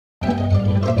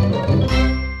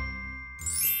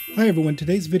Hi everyone,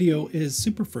 today's video is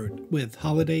Superfruit with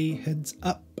Holiday Heads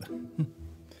Up.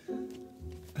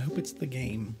 I hope it's the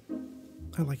game.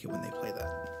 I like it when they play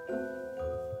that.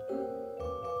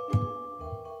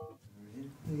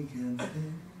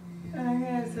 I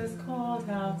guess it's cold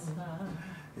outside.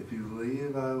 If you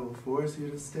leave, I will force you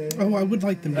to stay. Oh, I would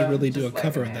like them to really do a just like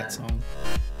cover a of that man. song.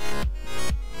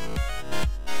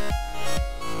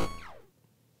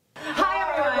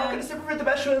 Welcome to Superfruit, the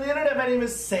best show on the internet. My name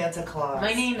is Santa Claus.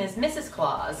 My name is Mrs.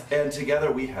 Claus. And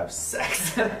together we have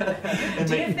sex. Do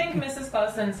you think Mrs.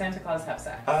 Claus and Santa Claus have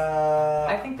sex?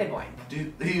 I think they boing.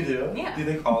 You do? Yeah. Do you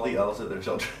think all the elves are their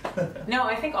children? No,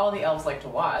 I think all the elves like to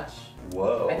watch.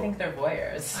 Whoa. I think they're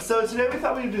voyeurs. So today we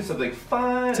thought we'd do something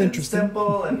fun and interesting.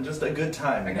 simple and just a good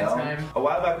time, you A good know? time. A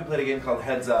while back we played a game called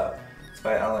Heads Up. It's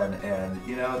by Ellen, and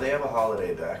you know, they have a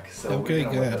holiday deck, so Okay, we're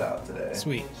gonna work good. it out today.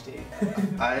 Sweet.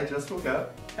 I just woke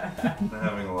up. I'm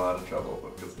having a lot of trouble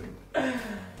focusing.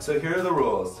 So here are the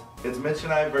rules. It's Mitch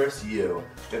and I versus you.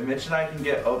 If Mitch and I can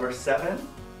get over 7,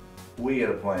 we get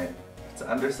a point. If it's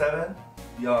under 7,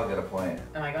 y'all get a point.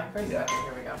 Am I going first? Yeah. Okay,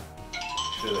 here we go.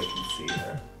 Sure they can see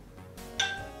her.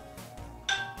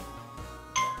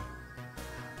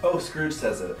 Oh, Scrooge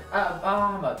says it.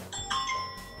 Look.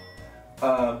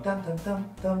 Dum dum dum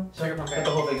dum. Sugar Plum Fairy. The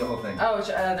whole thing. Oh,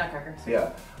 Nutcracker. Sweet.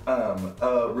 Yeah.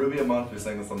 Ruby and Monk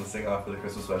sang this on the sing off for the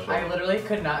Christmas special. I literally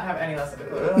could not have any less of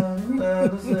it.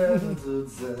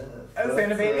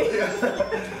 Santa Baby.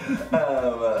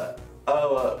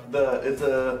 It's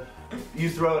a, you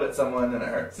throw it at someone and it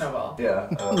hurts. Snowball. Yeah,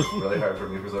 it's really hard for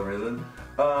me for some reason.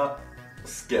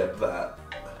 Skip that.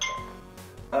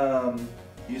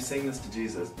 You sing this to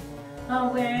Jesus.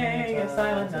 Away a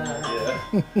silent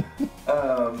night.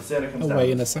 Yeah. Santa comes down.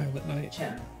 Away in a silent night.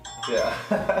 Chin. Yeah.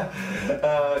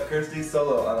 Kirsty's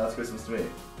solo on Last Christmas to Me.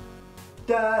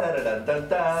 Da da da da da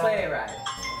da. Sleigh ride.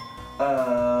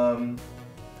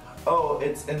 Oh,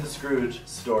 it's in the Scrooge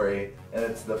story, and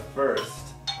it's the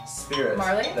first spirit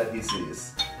Marley? that he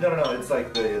sees. No, it's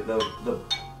like the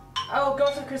Oh,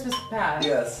 Ghost of Christmas Past.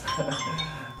 yes.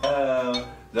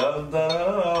 Dum, dum,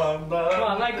 dum, Come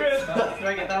on, like Christmas. Do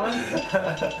I get that one?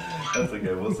 That's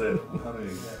okay. We'll say it. How many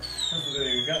you got? That's the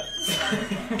video you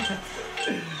got.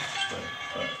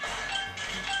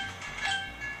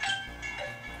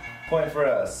 Point for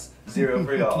us, 0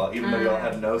 for y'all, even though y'all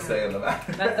had no say in the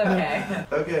matter. That's okay.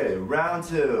 Okay, round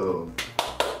 2.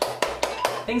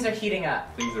 Things are heating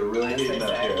up. Things are really As they heating up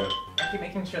say. here. I keep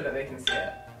making sure that they can see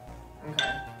it.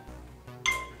 Okay.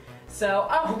 So,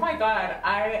 oh my god,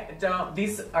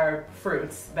 these are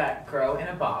fruits that grow in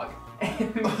a bog.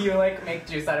 And you like make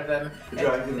juice out of them.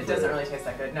 It doesn't really taste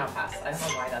that good. No, pass. I don't know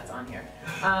why that's on here.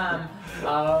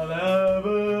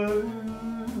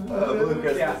 Blue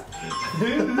Christmas.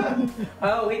 Yeah.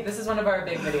 Oh wait, this is one of our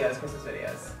big videos, Christmas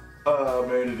videos.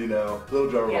 Mary, did you know? Little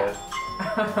drum roll.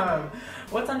 Yeah.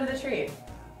 What's under the tree?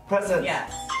 Presents.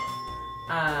 Yes.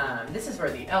 This is where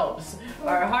the elves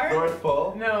are hard. North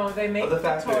Pole. No, they make the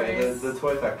factory, toys. the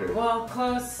toy factory. Well,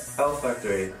 close. Elf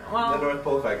factory. Well, The North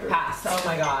Pole factory. pass. Oh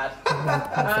my god.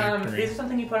 Factory. These are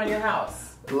something you put on your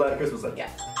house. Christmas lights. Yeah.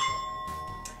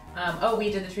 Oh,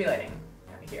 we did the tree lighting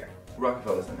here.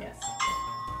 Rockefeller Center. Yes.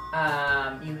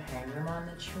 You hang them on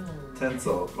the tree.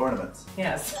 Tinsel. Ornaments.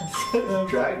 Yes.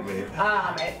 Drag me.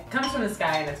 It comes from the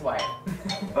sky and it's white.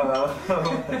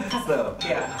 Snow.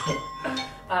 Yeah.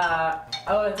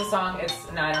 Oh, it's a song. I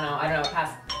don't know.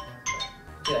 Pass.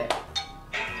 Do they?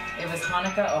 It was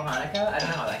Hanukkah. Oh, Hanukkah. I don't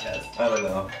know how that goes. I don't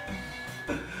know.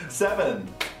 7.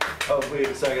 Oh,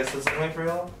 wait. So I guess this is a point for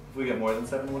y'all. If we get more than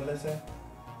 7, what did I say?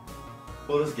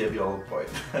 We'll just give y'all a point.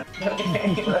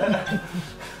 Okay.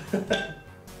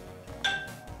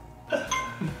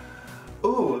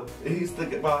 Ooh, he's the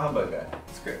Bah Humbug guy.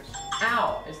 Scrooge.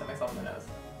 Ow! I just hit myself in the nose.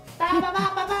 I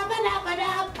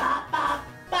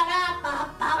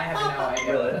have no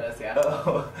idea what that is, yeah.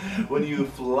 Oh, when you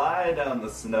fly down the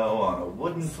snow on a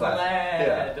wooden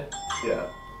Sled. Yeah,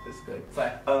 basically.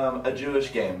 Sled. A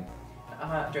Jewish game.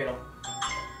 Dreidel.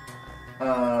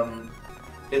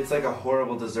 It's like a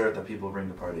horrible dessert that people bring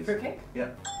to parties. Fruitcake? Yeah.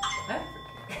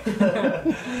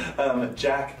 Fruitcake.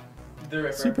 Jack. The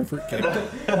Ripper. Superfruit cake.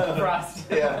 Frost.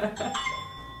 Yeah.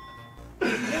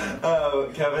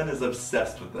 Kevin is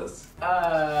obsessed with this.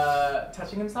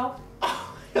 Touching himself?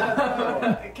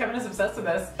 Kevin is obsessed with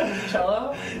this.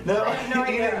 Cello? No, I have no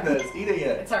idea. eating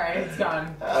it. It's alright, it's gone.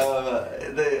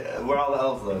 Where all the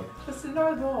elves live. Just in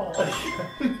our bowl.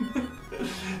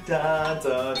 Da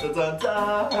da da da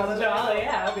da. Jolly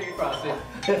happy Frosty.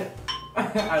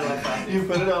 I love Frosty. You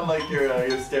put it on like your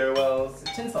stairwells.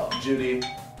 Tinsel. Judy.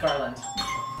 Garland.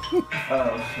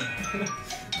 Um,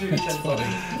 Judy That's Tinsel. funny.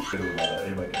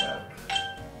 he might get mad.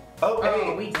 Oh,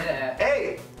 Oh, eight. we did it.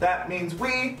 8. That means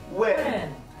we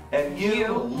win. And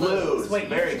you lose. Wait,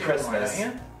 Merry you do Christmas. More,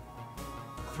 don't you?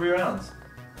 3 rounds.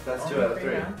 That's 2 out of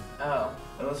 3. Rounds? Oh.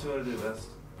 Unless you want to do best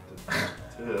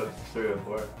 2, 3, or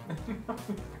 4. Do you want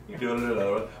to do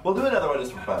another one? We'll do another one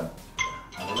just for fun.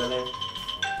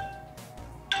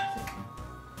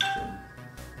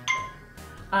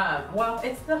 Well,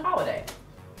 it's the holiday.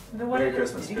 Merry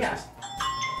Christmas. Yeah.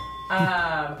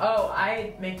 Oh,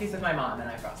 I make these with my mom and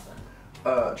I frost them.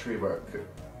 Tree bark.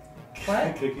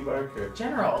 What? Cookie bark or?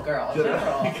 General, girl.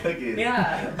 General. Cookies.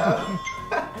 Yeah.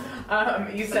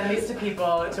 You send these to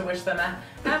people to wish them a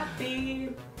happy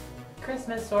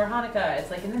Christmas or Hanukkah. It's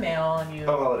like in the mail and you...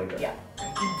 Oh, holiday gift. Yeah.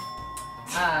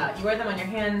 You wear them on your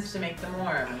hands to make them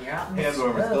warm when you're out in the Hand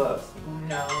warmers, gloves.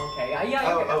 No, okay.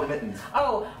 Yeah. Oh, mittens.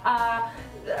 Oh,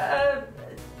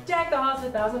 Jack the House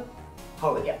with Thousand.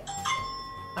 Holly. Yeah.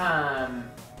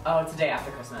 Oh, it's the day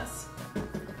after Christmas.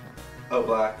 Oh,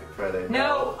 Black Friday.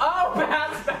 No. Oh,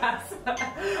 pass.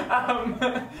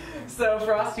 So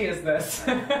Frosty is this.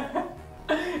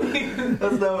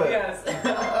 Let's know it. Yes.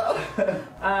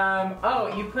 Oh,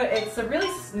 you put, it's a really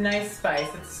nice spice.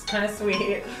 It's kind of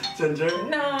sweet. Ginger.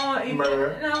 No.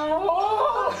 Myrrh.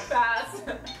 No. Fast.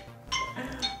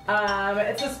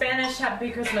 It's a Spanish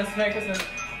Happy Christmas, Merry Christmas.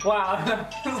 Wow,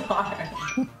 that was hard.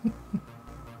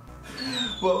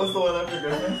 What was the one after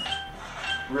Christmas?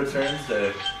 Returns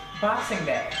Day. Boxing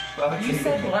Day. Boxing You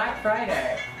said Day. Black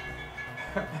Friday.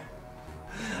 I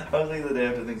was thinking the day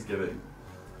after Thanksgiving.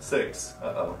 6.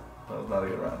 Uh-oh. That was not a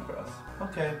good round for us.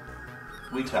 Okay.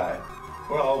 We tie.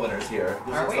 We're all winners here.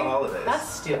 This Are is we? the holidays. That's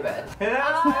stupid. And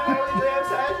that's my weekly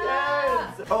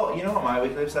obsessions! Oh, you know what my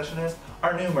weekly obsession is?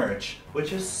 Our new merch,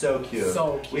 which is so cute.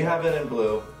 So cute. We have it in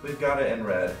blue. We've got it in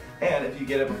red. And if you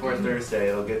get it before Thursday,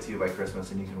 it'll get to you by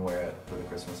Christmas and you can wear it for the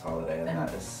Christmas holiday. And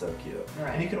that is so cute.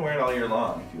 Right. And you can wear it all year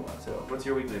long if you want to. What's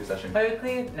your weekly obsession?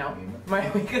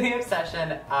 My weekly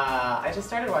obsession, I just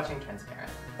started watching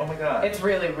Transparent. Oh my god. It's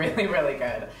really, really, really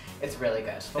good. It's really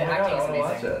good. Oh The my God, acting I is wanna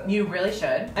watch amazing. it. You really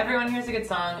should. Everyone here's a good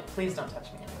song. Please don't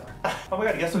touch me anymore. Oh my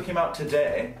god, guess what came out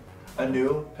today? A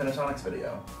new Pentatonics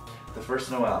video. The first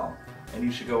Noel. And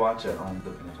you should go watch it on the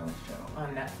Pentatonics channel.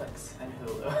 On Netflix and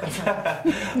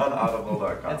Hulu. On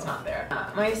audible.com. It's not there.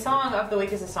 My song of the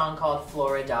week is a song called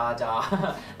Florida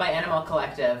Da by Animal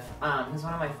Collective, who's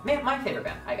one of my favorite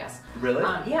band, I guess. Really?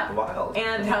 Yeah. Wild.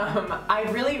 And I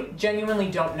really genuinely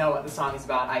don't know what the song is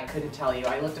about. I couldn't tell you.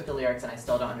 I looked up the lyrics and I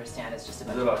still don't understand. It's just a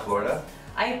bunch Is it of about Florida? nonsense.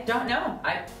 I don't know.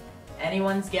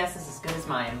 Anyone's guess is as good as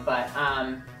mine, but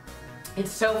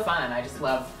it's so fun. I just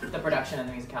love the production and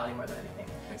the musicality more than anything.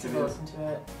 So go listen to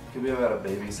it. It could be about a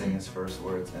baby saying his first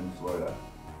words in Florida.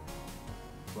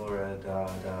 Florida,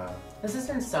 da. This has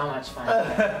been so much fun.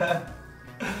 I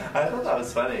thought that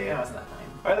was funny. It wasn't that funny.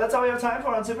 Alright, that's all we have time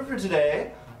for on Superfruit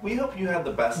today. We hope you had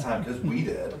the best time because we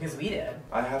did. Because we did.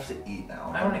 I have to eat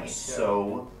now. I wanna I'm eat too.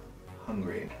 so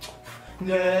hungry.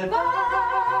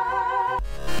 Goodbye.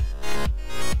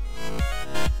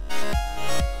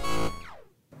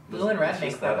 Blue and red It's make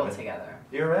just that purple of it. together.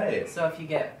 You're right. So if you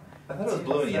get... I thought it was two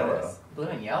blue and yellow. colors- Blue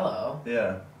and yellow?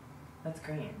 Yeah. That's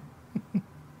green.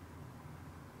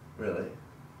 Really?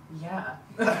 Yeah.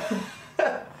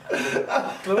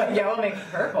 Blue and yellow make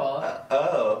purple.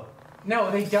 Oh.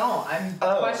 No, they don't. I'm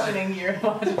questioning your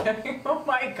logic. Oh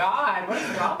my god, what is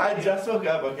wrong with I you? just woke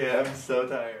up. Okay, I'm so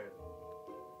tired.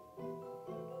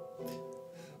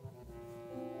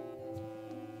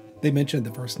 They mentioned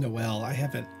the first Noel. I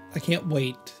can't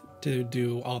wait to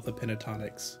do all the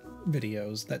Pentatonics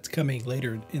videos. That's coming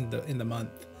later in the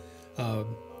month.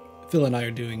 Phil and I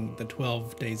are doing the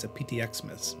 12 days of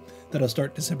PTXmas. That'll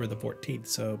start December the 14th,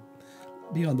 so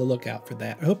be on the lookout for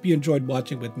that. I hope you enjoyed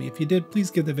watching with me. If you did,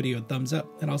 please give the video a thumbs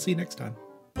up, and I'll see you next time.